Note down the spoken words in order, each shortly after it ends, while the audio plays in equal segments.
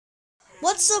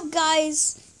What's up,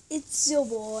 guys? It's your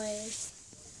boy,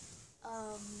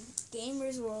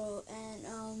 Gamers World,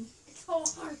 and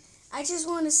I just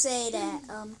want to say that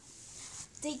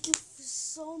thank you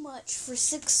so much for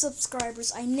 6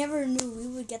 subscribers. I never knew we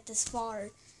would get this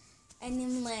far, and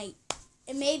then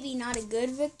it may be not a good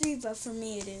victory, but for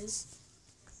me it is.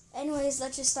 Anyways,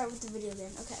 let's just start with the video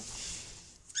then. Okay.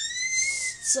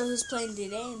 So who's playing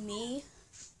today? Me.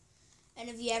 And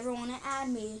if you ever want to add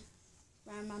me,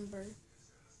 remember,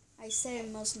 I say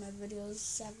in most of my videos,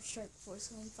 Savage Strike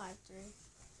 4753.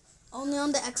 Only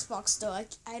on the Xbox though. I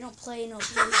don't play no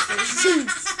PlayStation.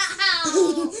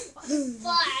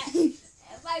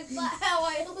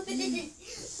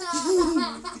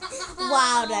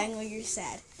 Wow, Dangle, you're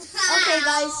sad. Okay,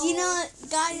 guys, you know what,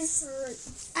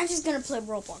 guys? I'm just gonna play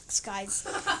Roblox, guys.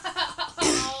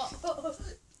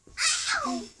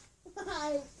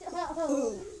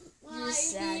 You're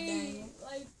sad, Dangle.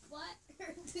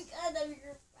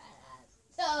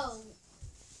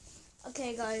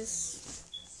 Okay, guys.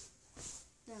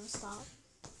 Then stop.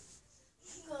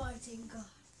 God, thank God.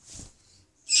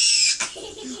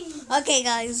 Okay,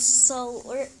 guys. So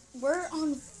we're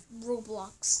on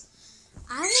Roblox.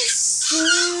 I will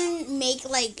soon make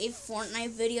a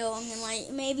Fortnite video. I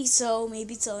mean, maybe so.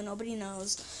 Nobody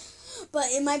knows.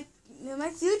 But in my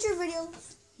future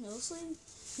videos,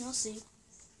 you'll see.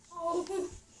 Oh.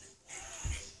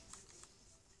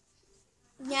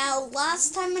 Now,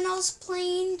 last time when I was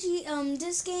playing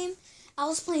this game, I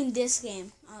was playing this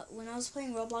game. When I was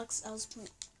playing Roblox, I was playing.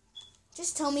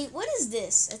 Just tell me, what is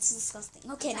this? It's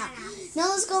disgusting. Okay, now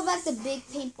let's go back to big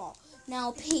paintball.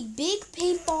 Now, big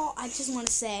paintball, I just want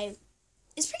to say,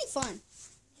 it's pretty fun.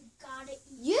 You gotta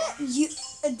You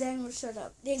Daniel, shut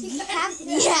up. You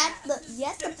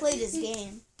have to play this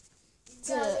game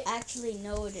to actually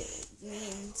know what it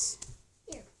means.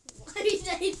 Here, why did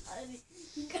I tell you?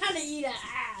 You gotta eat an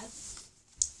ass.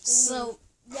 So,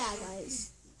 yeah,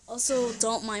 guys. Also,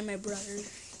 don't mind my brother.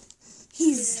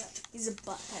 He's a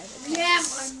butthead. Okay. Yeah.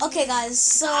 Okay, guys.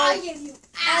 So I've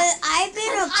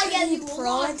been a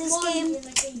pro at this game.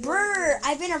 Brr,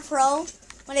 I've been a pro.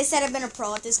 When I said I've been a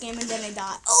pro at this game, and then I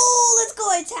died. Oh, let's go!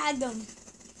 I tagged them.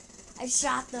 I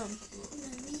shot them.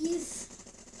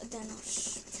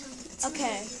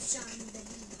 Okay.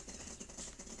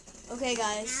 Okay,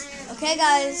 guys. Okay,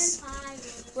 guys.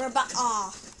 We're about.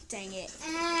 Aw, dang it.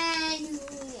 And you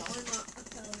are not a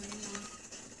pro anymore.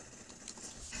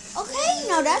 Okay,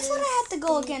 no, that's what I have to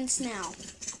go against now.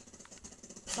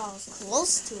 So I was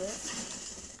close to it.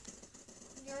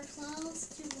 You're close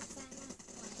to the final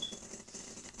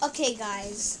point. Okay,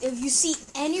 guys. If you see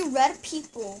any red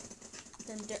people,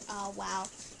 then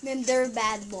they're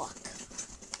bad luck.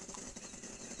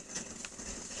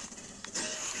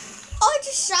 Oh, I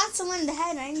just shot someone in the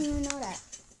head. I didn't even know that.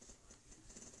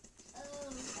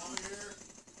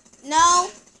 No.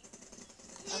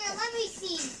 Here, let me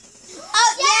see.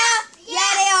 Oh, yeah,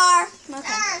 they are.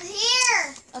 Okay. They're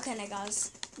here. Okay, now,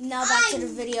 guys. Now back to the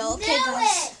video. Okay, knew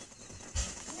guys. it.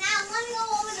 Now let me go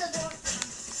over the door.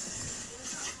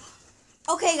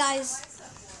 Okay, guys.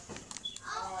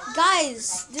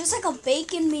 Guys, there's like a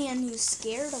bacon man who's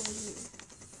scared over here.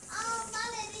 Oh,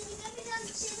 Mama, did you give me some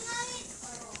shit on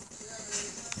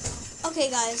it? Okay,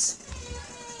 guys.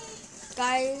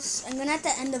 Guys, I'm gonna have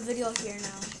to end the video here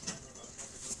now.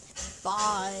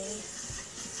 Bye.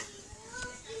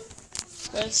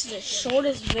 That's the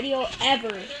shortest video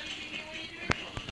ever.